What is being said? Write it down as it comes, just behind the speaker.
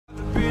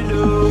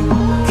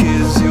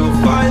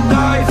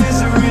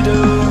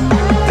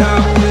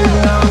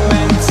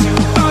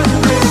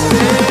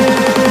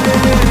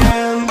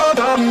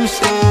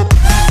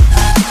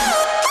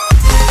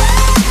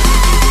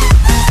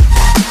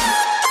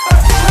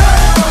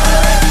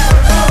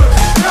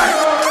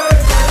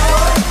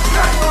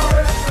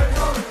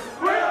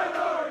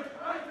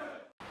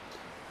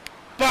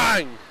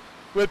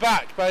We're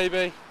back,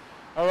 baby.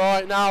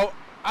 Alright, now,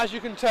 as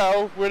you can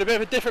tell, we're in a bit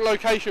of a different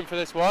location for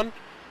this one.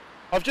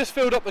 I've just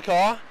filled up the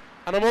car,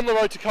 and I'm on the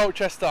road to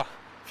Colchester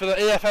for the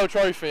EFL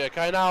Trophy,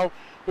 okay? Now,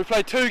 we've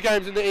played 2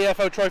 games in the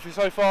EFL Trophy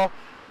so far.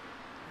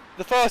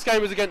 The first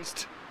game was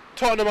against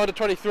Tottenham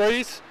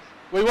under-23s.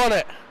 We won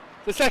it.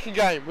 The second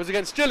game was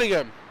against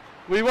Gillingham.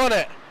 We won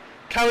it.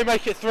 Can we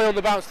make it 3 on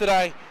the bounce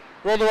today?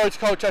 We're on the road to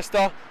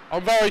Colchester.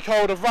 I'm very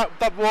cold. I've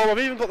wrapped up warm. I've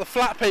even got the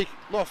flat peak,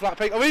 not a flat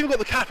peak. I've even got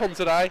the cap on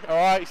today. All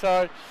right,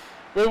 so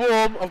we're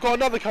warm. I've got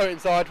another coat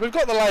inside. We've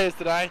got the layers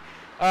today,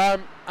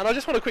 and I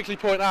just want to quickly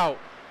point out,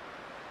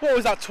 what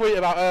was that tweet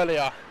about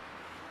earlier?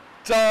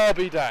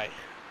 Derby day.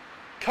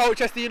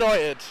 Colchester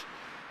United,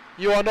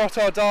 you are not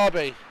our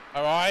derby.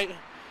 All right.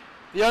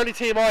 The only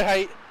team I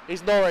hate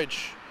is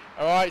Norwich.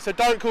 All right, so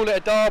don't call it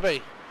a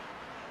derby.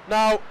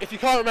 Now, if you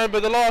can't remember,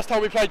 the last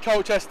time we played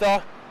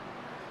Colchester,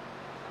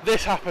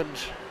 this happened.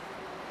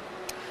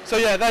 So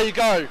yeah, there you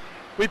go.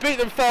 We beat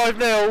them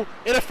 5-0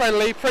 in a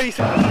friendly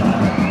pre-season.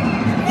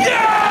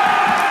 Yeah!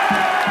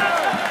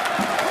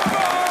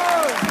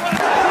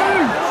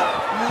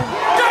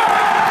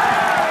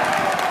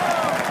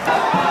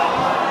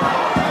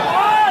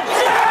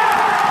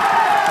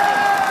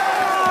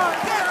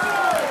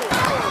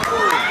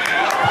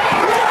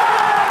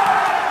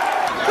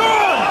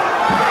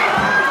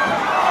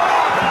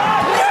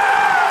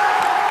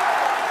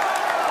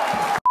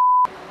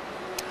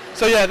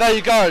 So yeah, there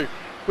you go.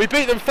 We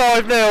beat them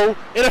 5-0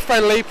 in a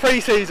friendly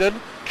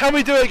pre-season. Can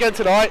we do it again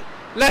tonight?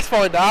 Let's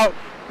find out.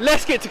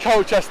 Let's get to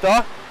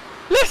Colchester.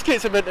 Let's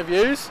get some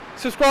interviews.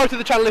 Subscribe to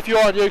the channel if you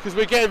are new, because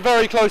we're getting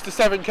very close to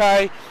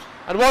 7k.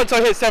 And once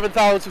I hit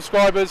 7,000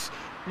 subscribers,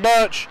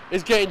 merch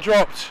is getting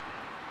dropped.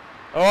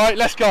 Alright,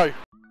 let's go.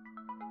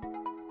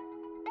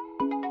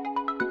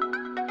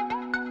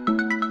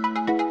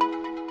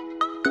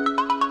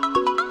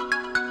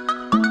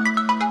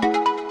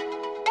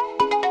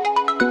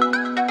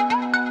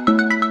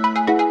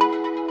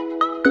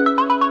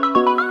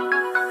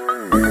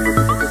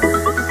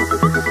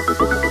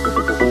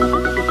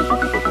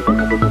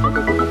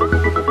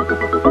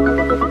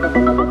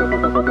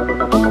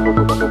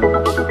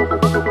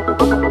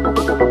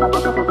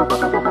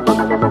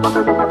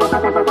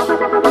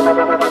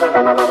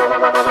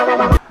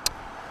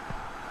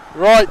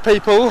 Right,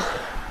 people,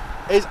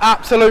 it's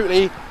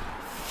absolutely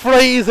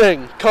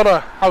freezing. Connor,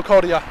 how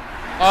cold are you?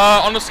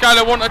 On a scale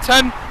of 1 to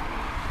 10,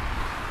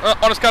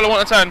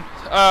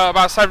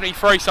 about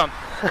 73, son.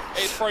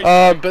 It's freezing.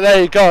 But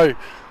there you go.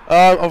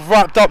 I've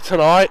wrapped up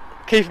tonight,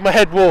 keeping my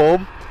head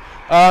warm.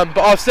 But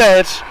I've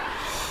said,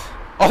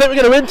 I think we're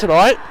going to win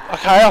tonight.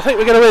 Okay, I think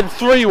we're going to win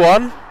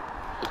 3-1.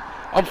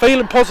 I'm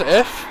feeling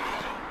positive.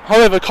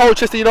 However,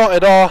 Colchester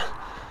United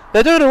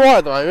they're doing alright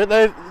at the moment.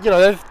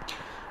 They've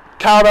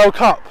Carabao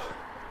Cup.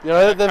 They're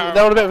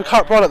on a bit of a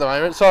cup run at the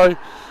moment, so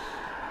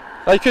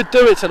they could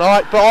do it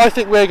tonight. But I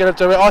think we're going to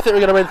do it. I think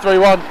we're going to win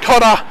 3-1.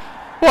 Connor,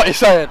 what are you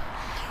saying?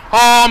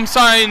 I'm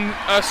saying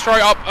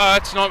straight up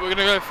tonight we're going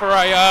to go for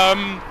a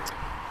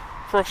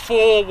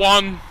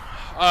 4-1.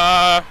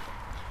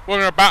 We're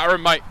going to batter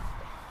him, mate.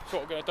 That's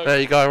what we're going to do. There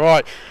you go.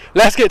 Right,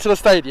 let's get to the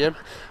stadium.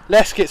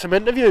 Let's get some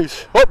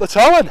interviews. Up the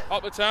town.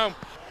 Up the town.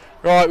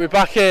 Right, we're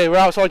back here. We're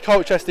outside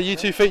Colchester. You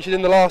two featured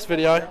in the last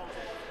video.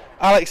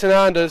 Alex and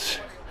Anders.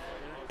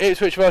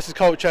 Ipswich versus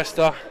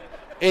Colchester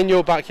in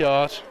your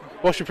backyard.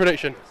 What's your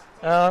prediction?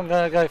 I'm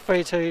going to go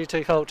 3-2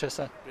 to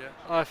Colchester. Yeah.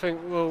 I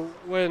think we'll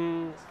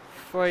win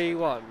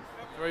 3-1.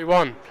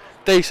 3-1.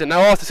 Decent. Now,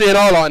 after seeing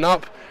our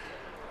lineup,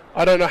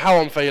 I don't know how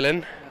I'm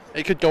feeling.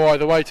 It could go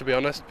either way, to be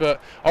honest. But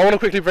I want to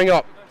quickly bring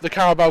up the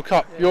Carabao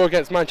Cup. Yeah. You're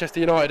against Manchester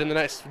United in the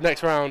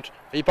next round.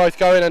 Are you both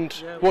going? And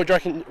yeah, what do you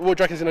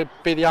reckon is going to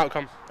be the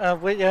outcome?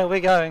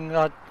 We're going.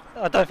 I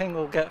don't think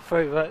we'll get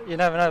through, but you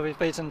never know. We've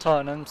beaten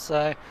Tottenham,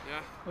 so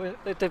yeah.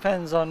 It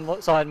depends on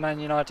what side Man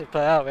United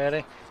play out,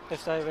 really.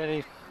 If they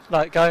really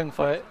like going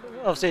for it,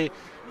 obviously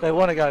they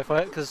want to go for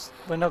it because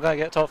we're not going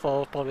to get top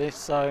 4 probably,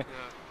 so yeah,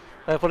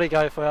 they'll probably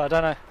go for it. I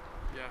don't know.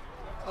 Yeah.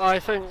 I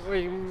think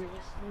we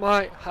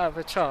might have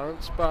a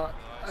chance, but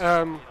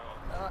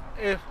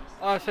if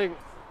I think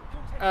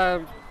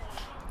Man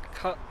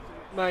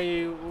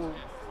U will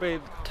be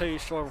too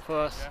strong for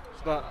us, yeah,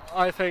 but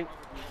I think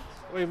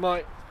we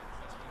might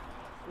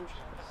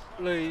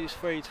lose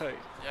 3-2.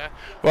 Yeah.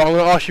 Well, I'm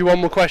going to ask you one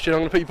more question.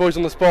 I'm going to put you boys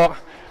on the spot.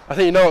 I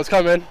think you know what's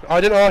coming.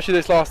 I didn't ask you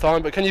this last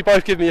time, but can you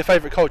both give me your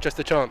favourite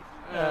Colchester chant?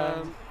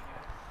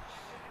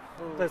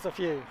 There's a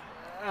few.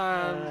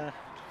 I'd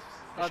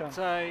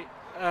say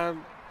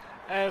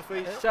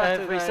every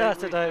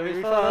Saturday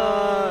we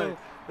fight,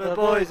 the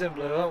boys in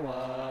blue and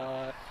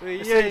white.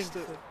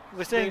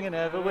 We're singing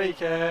every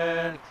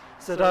weekend,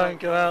 so don't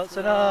go out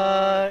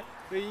tonight.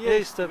 We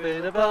used to be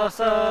the bar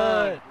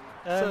side,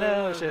 and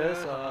now we're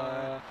just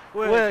side.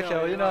 We're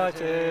Cal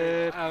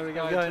United, and we're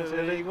going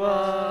to League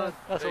One.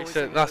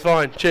 That's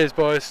fine. Cheers,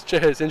 boys.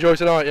 Cheers. Enjoy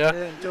tonight, yeah?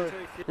 Yeah, enjoy.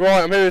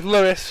 Right, I'm here with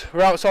Lewis.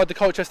 We're outside the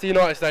Colchester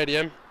United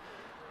Stadium.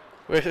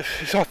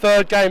 It's our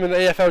 3rd game in the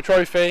EFL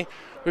Trophy.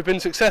 We've been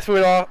successful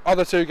in our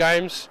other 2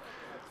 games.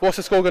 What's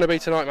the score going to be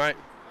tonight, mate?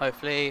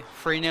 Hopefully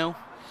 3-0.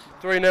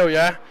 3-0,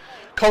 yeah.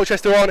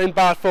 Colchester aren't in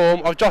bad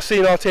form. I've just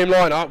seen our team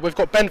line-up. We've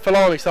got Ben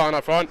Falami starting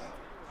up front.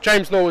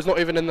 James Norwood's not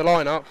even in the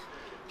line-up.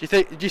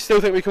 Do you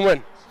still think we can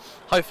win?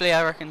 Hopefully,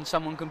 I reckon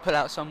someone can pull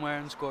out somewhere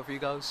and score a few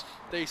goals.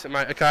 Decent,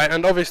 mate. Okay,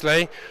 and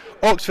obviously,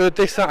 Oxford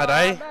this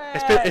Saturday,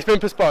 it's been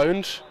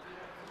postponed.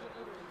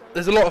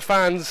 There's a lot of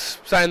fans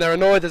saying they're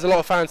annoyed. There's a lot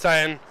of fans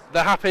saying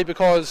they're happy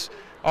because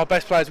our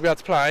best players will be able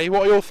to play.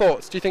 What are your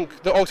thoughts? Do you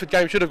think the Oxford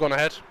game should have gone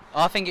ahead?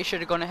 I think it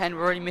should have gone ahead.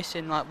 We're only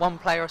missing like one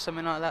player or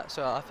something like that,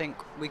 so I think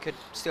we could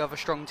still have a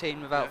strong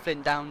team without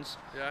Flint Downs.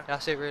 Yeah.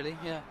 That's it, really.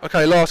 Yeah.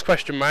 Okay, last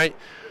question, mate.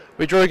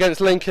 We drew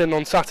against Lincoln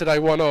on Saturday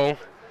 1-0.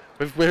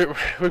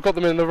 We've got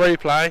them in the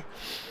replay.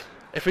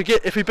 If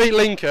we beat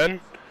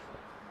Lincoln,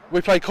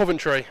 we play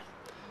Coventry.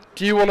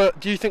 Do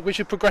you think we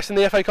should progress in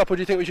the FA Cup, or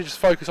do you think we should just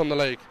focus on the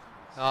league?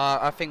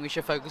 I think we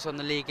should focus on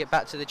the league, get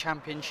back to the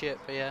Championship.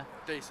 But yeah.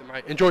 Decent,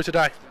 mate. Enjoy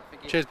today.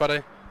 Cheers,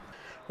 buddy.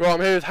 Right,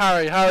 I'm here with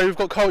Harry. Harry, we've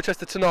got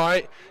Colchester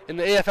tonight in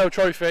the EFL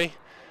Trophy.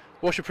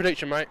 What's your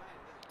prediction, mate?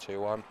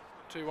 2-1.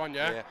 2-1,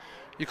 yeah.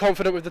 You're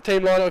confident with the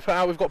team line we put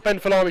out? We've got Ben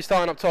Falami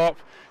starting up top.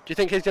 Do you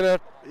think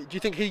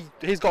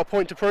he's got a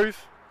point to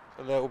prove?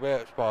 A little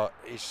bit, but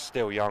he's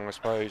still young, I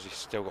suppose. He's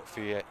still got a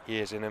few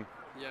years in him.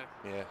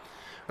 Yeah.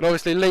 And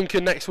obviously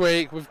Lincoln next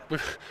week.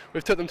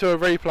 We've took them to a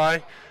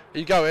replay. Are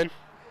you going?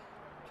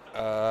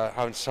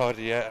 Haven't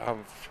decided yet.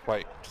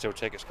 Wait till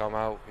tickets come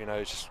out. You know,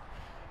 it's just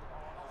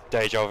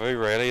deja vu,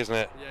 really, isn't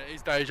it? Yeah,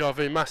 it's deja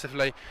vu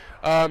massively.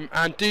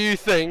 And do you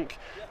think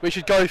we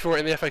should go for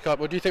it in the FA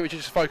Cup, or do you think we should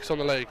just focus on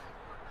the league?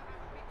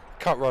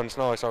 Cup run's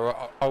nice.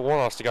 I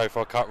want us to go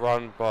for a cup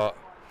run, but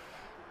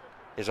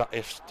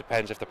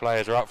depends if the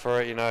players are up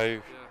for it. You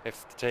know,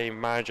 if the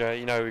team manager.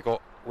 You know,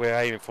 we're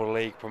aiming for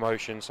league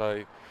promotion,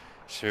 so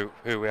it's who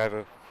we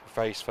ever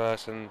face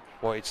first and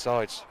what he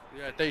decides.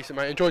 Yeah, decent,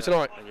 mate. Enjoy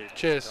tonight.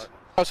 Cheers.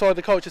 Outside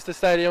the Colchester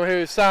Stadium, I'm here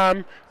with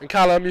Sam and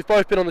Callum. You've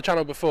both been on the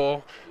channel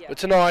before, but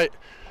tonight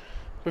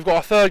we've got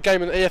our third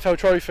game in the EFL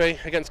Trophy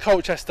against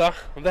Colchester,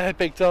 and their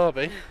big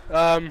derby.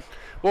 What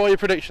are your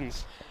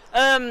predictions?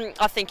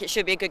 I think it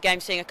should be a good game,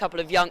 seeing a couple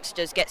of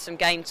youngsters get some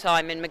game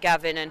time in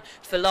McGavin and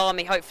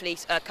Falami. Hopefully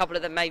a couple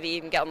of them maybe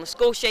even get on the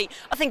score sheet.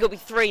 I think it'll be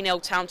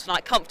 3-0 Town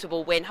tonight,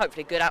 comfortable win,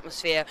 hopefully good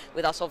atmosphere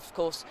with us, of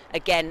course,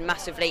 again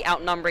massively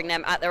outnumbering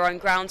them at their own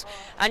ground.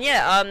 And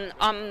yeah,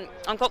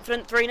 I'm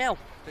confident 3-0.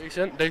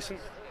 Decent.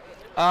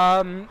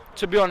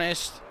 To be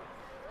honest,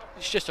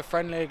 it's just a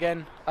friendly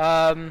again.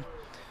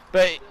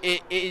 But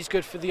it is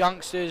good for the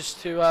youngsters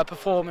to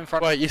perform in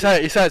front. Wait, you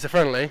say it's a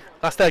friendly?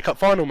 That's their cup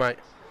final, mate.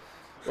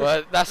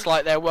 Well, that's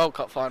like their World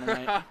Cup final,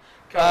 mate.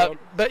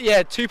 But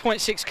yeah,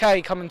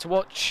 2.6k coming to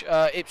watch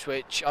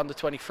Ipswich under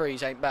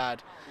 23s ain't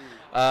bad.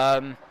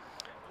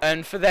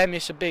 And for them,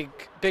 it's a big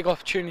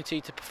opportunity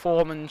to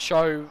perform and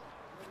show,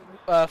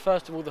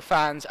 first of all, the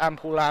fans and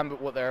Paul Lambert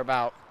what they're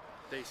about.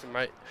 Decent,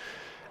 mate.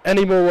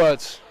 Any more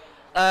words?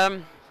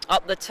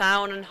 Up the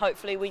Town, and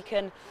hopefully we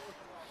can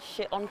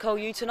shit on Col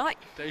U tonight.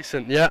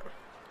 Decent, yeah.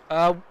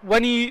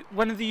 When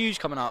are the U's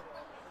coming up?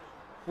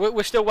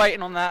 We're still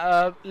waiting on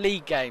that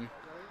league game.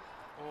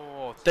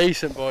 Oh,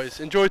 decent, boys.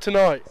 Enjoy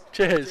tonight.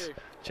 Cheers.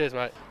 Cheers,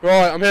 mate.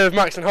 Right, I'm here with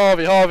Max and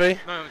Harvey. Harvey.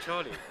 No, I'm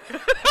Charlie.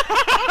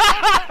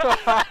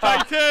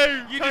 Take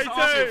two. You just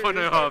asked me if I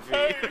know Harvey.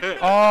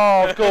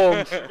 Oh, of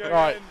course.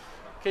 Right.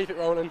 Keep it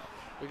rolling.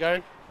 We're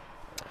going.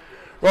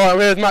 Right, I'm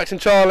here with Max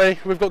and Charlie.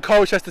 We've got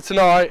Colchester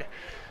tonight.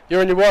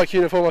 You're in your work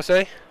uniform, I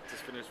see.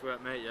 Just finished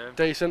work, mate, yeah.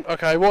 Decent.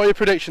 Okay, what are your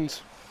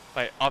predictions?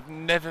 Mate, I've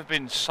never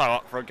been so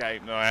up for a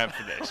game than I am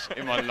for this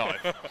in my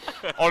life.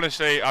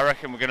 Honestly, I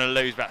reckon we're going to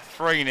lose about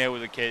 3-0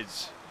 with the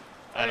kids.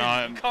 And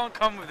you can't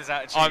come with this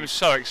attitude. I'm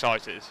so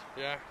excited.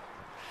 Yeah.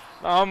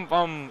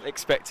 I'm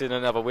expecting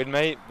another win,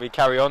 mate. We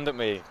carry on, don't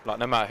we? Like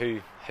no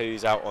matter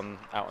who's out on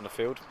the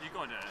field. You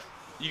got to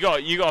do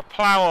it. You got to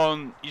plough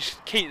on. You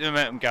just keep the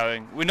momentum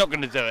going. We're not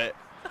going to do it.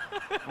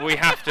 We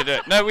have to do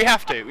it. No, we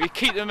have to. We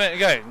keep the momentum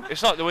going.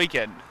 It's like the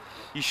weekend.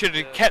 You should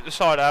have kept the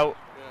side out.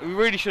 We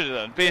really should have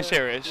done, being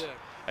serious,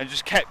 and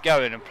just kept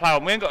going and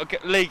ploughing. We ain't got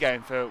a league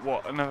game for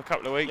what, another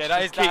couple of weeks. Yeah,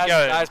 that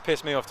has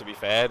pissed me off, to be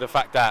fair. The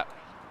fact that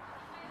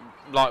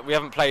like we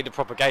haven't played a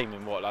proper game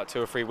in what, like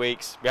 2 or 3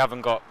 weeks. We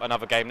haven't got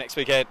another game this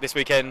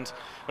weekend.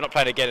 We're not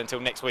playing again until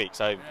next week.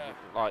 So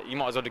like you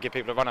might as well give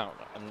people a run out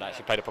and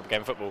actually play the proper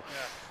game of football.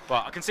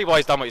 But I can see why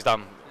he's done what he's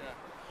done.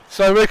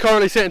 So we're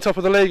currently sitting top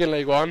of the league in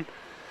League One.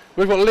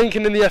 We've got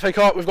Lincoln in the FA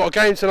Cup. We've got a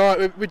game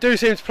tonight. We do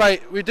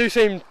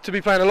seem to be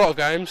playing a lot of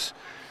games.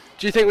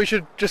 Do you think we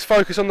should just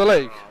focus on the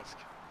league?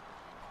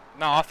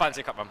 No, I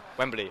fancy a cup run.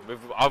 Wembley.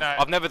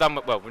 I've never done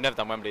we've never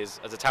done Wembley as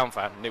a Town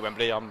fan. New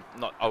Wembley. I'm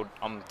not old.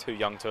 I'm too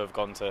young to have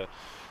gone to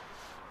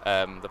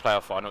the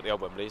playoff final at the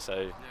old Wembley.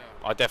 So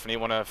I definitely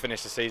want to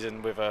finish the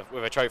season with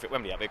a trophy at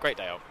Wembley. That'd be a great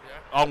day out.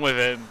 Yeah. I'm with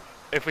him.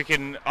 If we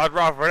can, I'd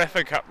rather an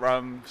FA Cup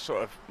run,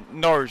 sort of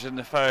Norwich in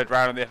the third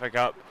round of the FA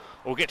Cup,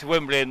 or get to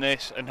Wembley in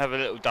this and have a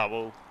little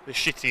double. The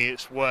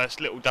shittiest,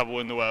 worst little double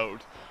in the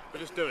world.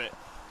 But just do it.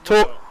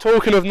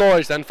 Talking of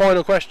Norwich then,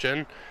 final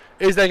question.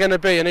 is there going to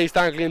be an East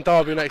Anglian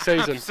derby next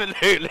season?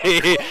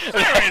 Absolutely.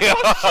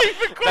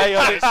 They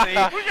honestly,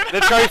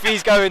 the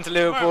trophy's going to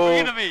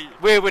Liverpool.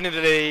 We're winning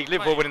the league.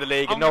 Liverpool winning the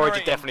league, and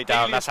Norwich are definitely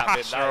down. That's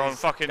happening.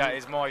 That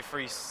is my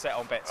free set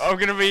on bets. I'm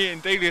going to be eating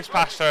Delia's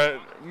pasta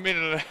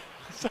middle of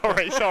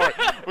sorry.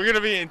 We're going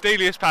to be eating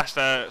Delia's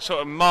pasta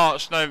sort of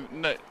March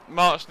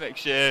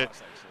next year.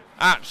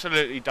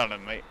 Absolutely done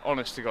them, mate.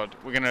 Honest to God,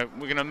 we're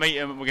gonna meet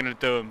them. We're gonna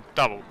do them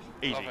double,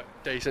 easy.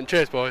 Decent.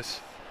 Cheers, boys.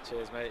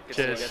 Cheers, mate. Good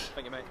Cheers. to see you again.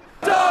 Thank you, mate.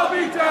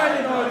 Derby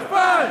Day, United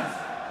fans!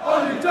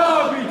 On your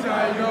Derby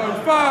Day,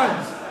 United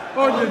fans!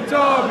 On your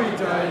Derby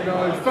Day,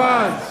 United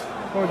fans!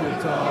 On your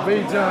Derby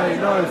Day,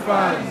 United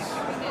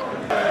fans!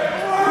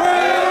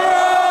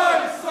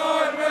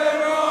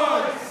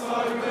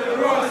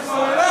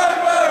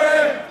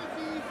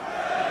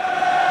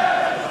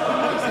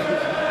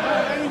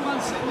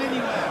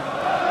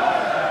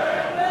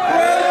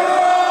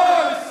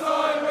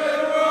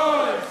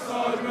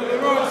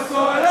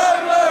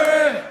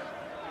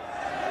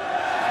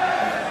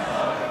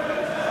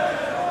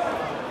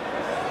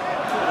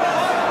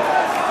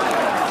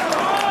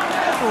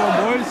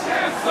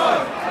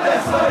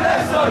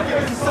 Let's go,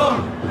 give us a song.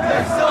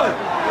 Let's go.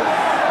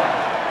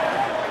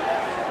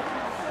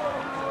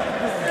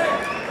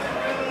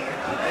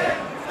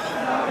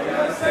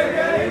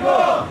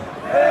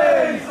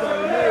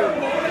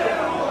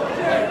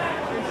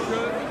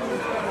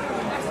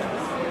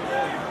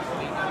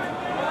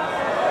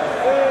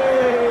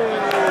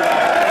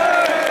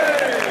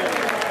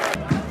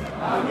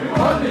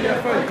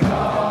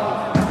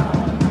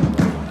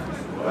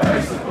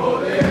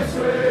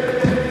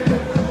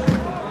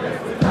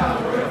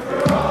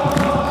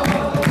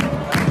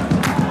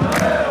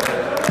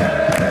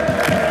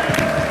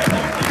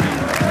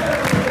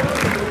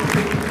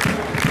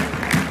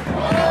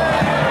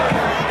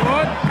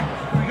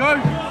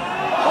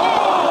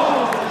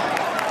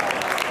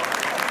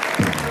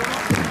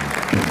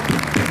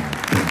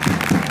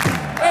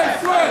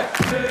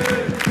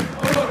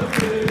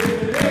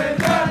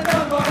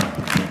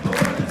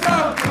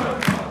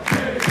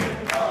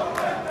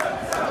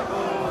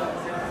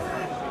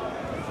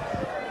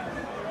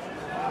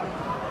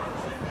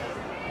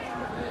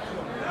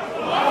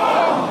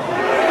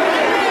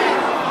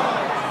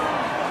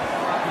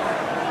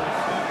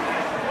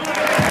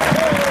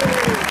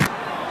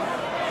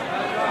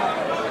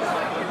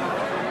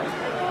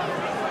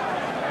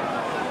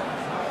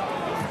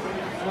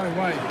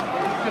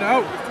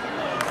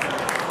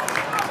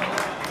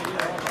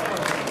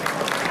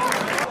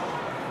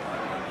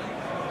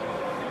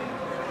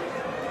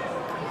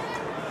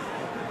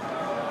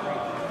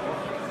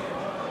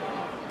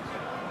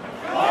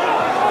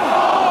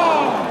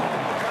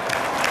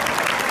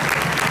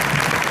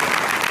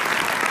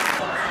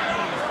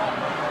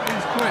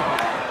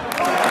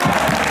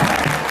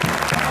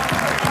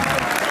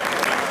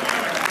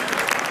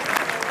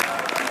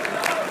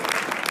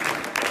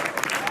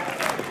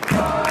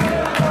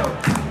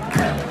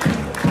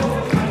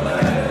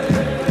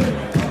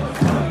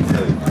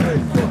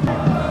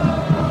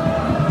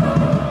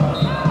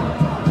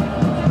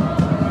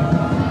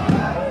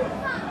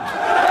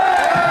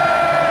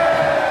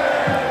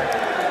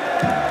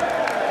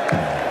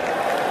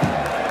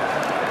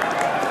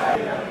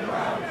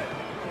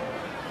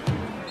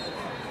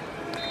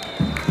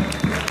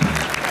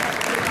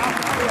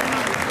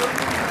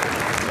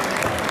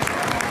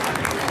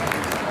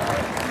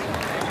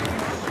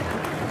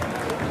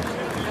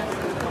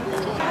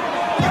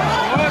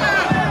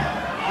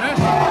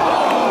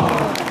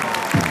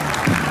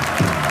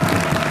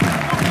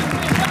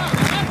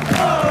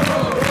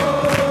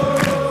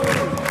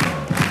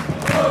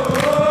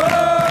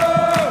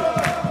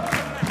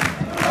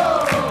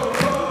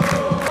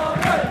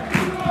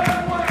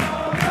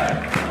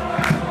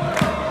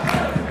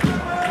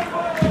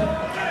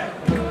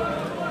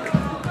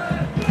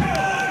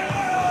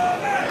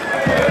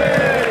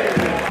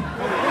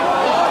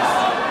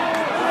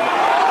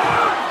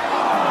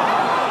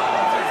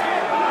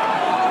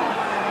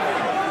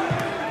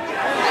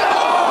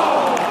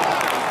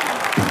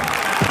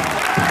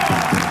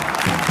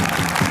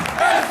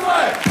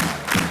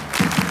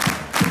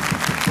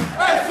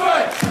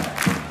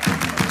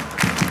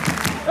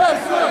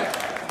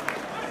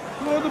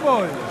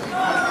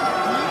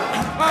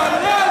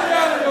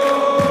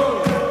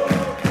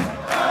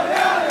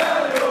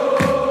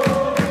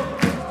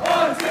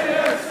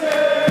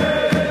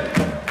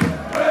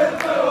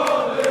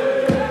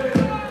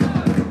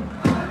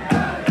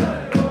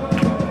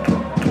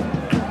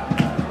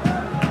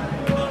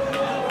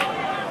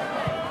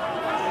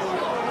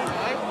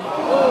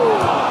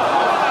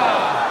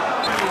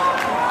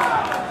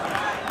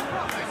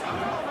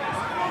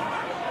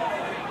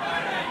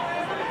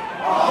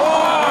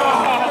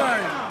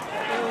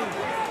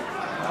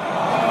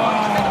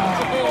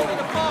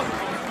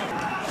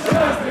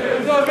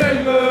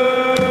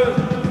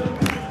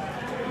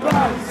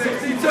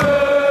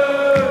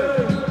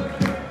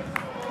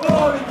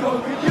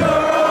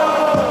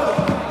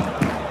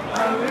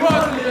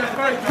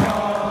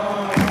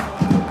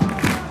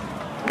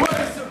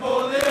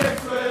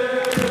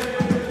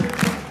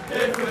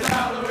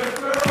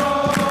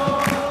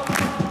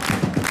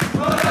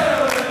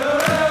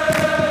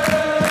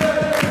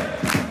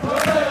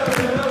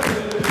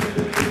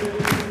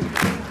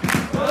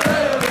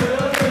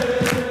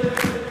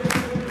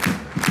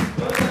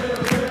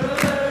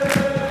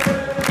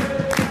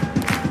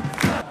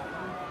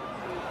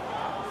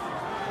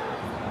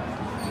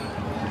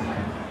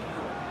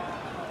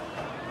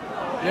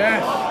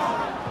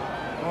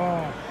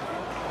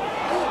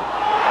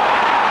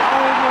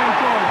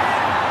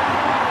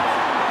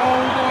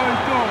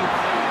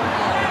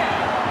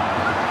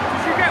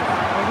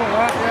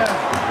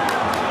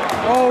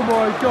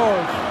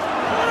 God.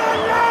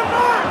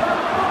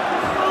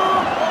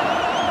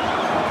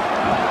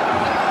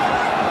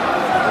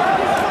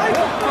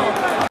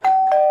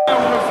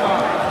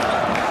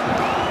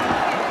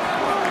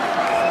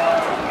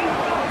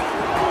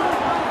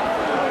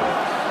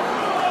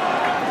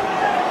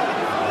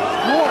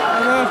 What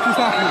on earth just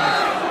happened?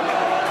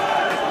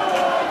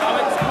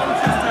 Alex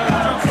Colchester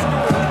just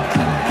scored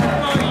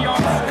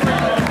 30-yard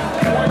screamer.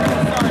 What do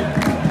you say?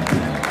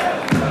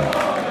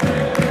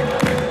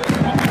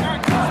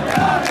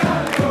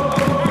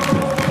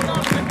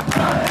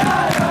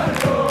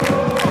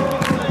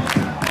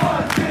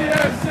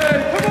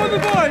 Come on the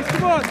boys,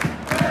 come on!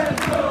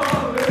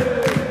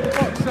 For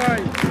fuck's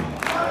sake.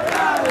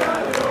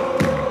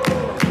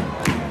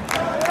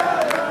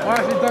 I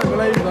actually don't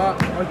believe that.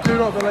 I do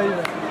not believe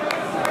it.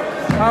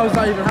 How has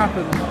that even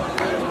happened?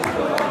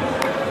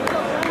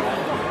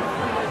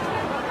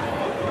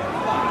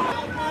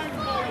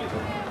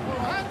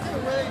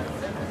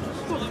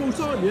 It's not full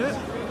time yet.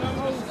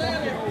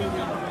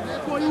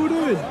 What are you all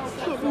doing?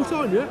 It's not full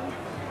time yet.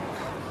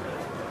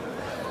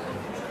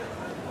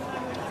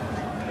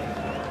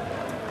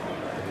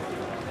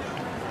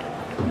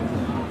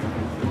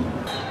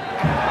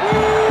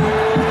 Woo!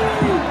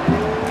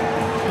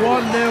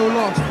 1-0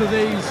 loss to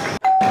these.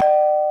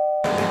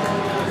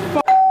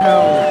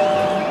 Hell.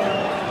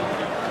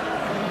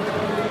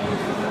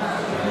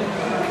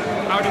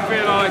 How do you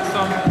feel, Alex?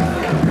 Not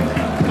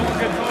a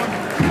good time?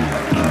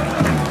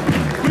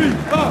 We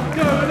are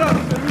going up,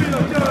 and we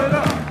are going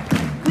up.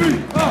 We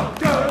are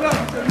going up,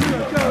 and we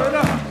are going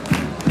up.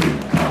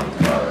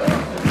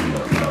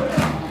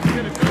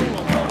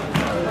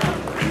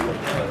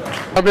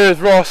 I'm here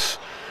with Ross.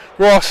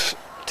 Ross,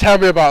 tell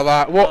me about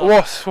that.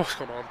 What's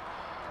going on?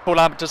 Paul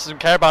Lambert just doesn't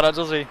care about it,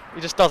 does he? He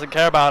just doesn't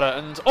care about it.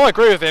 And I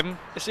agree with him.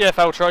 It's the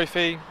EFL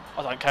trophy.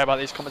 I don't care about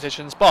these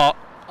competitions, but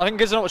I think it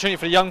gives an opportunity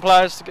for the young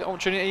players to get an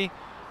opportunity.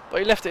 But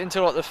he left it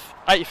until like the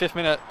 85th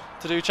minute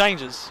to do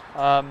changes.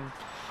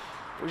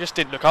 We just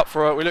didn't look up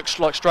for it. We looked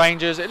like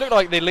strangers. It looked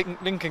like the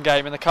Lincoln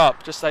game in the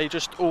cup. They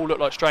just all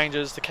looked like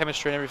strangers. The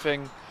chemistry and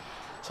everything.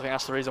 So I think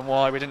that's the reason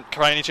why we didn't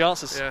create any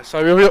chances. Yeah.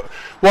 So we got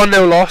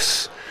 1-0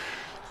 loss.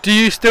 Do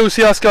you still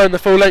see us going the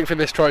full length in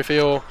this trophy,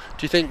 or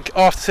do you think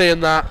after seeing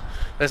that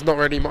there's not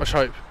really much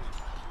hope?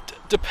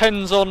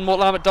 Depends on what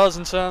Lambert does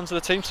in terms of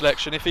the team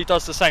selection. If he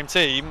does the same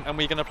team and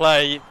we're going to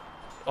play,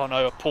 I don't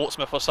know, a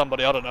Portsmouth or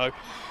somebody, I don't know,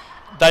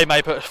 they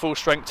may put a full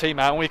strength team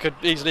out and we could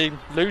easily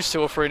lose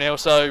 2 or 3-0.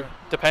 So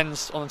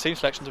depends on the team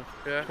selection,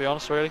 to be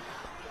honest, really.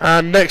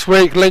 And next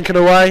week, Lincoln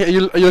away. Are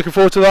you looking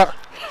forward to that?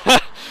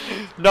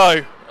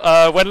 No.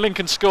 When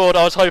Lincoln scored,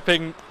 I was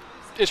hoping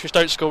Ipswich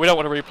don't score. We don't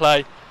want to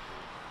replay.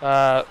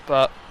 But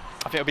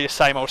I think it'll be the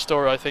same old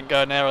story. I think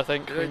going there. I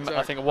think a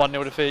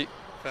 1-0 defeat.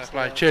 Fair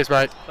play. Cheers,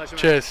 mate.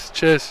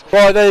 Cheers.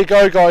 Right, there you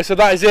go, guys. So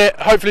that is it.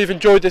 Hopefully you've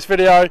enjoyed this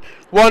video.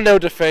 1-0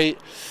 defeat,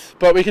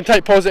 but we can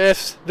take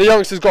positives. The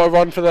youngsters got to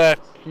run for their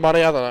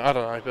money. I don't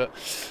know, but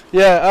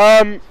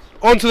yeah.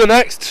 On to the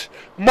next.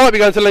 Might be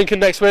going to Lincoln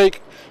next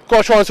week. Got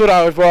to try and sort it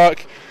out with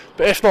work.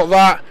 But if not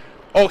that,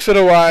 Oxford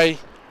away,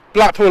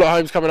 Blackpool at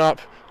home's coming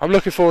up. I'm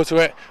looking forward to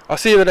it. I'll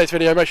see you in the next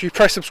video. Make sure you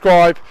press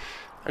subscribe.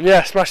 And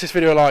yeah, smash this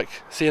video a like.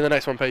 See you in the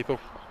next one, people.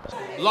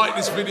 Like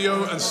this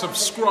video and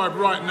subscribe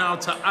right now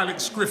to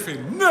Alex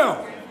Griffin.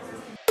 Now!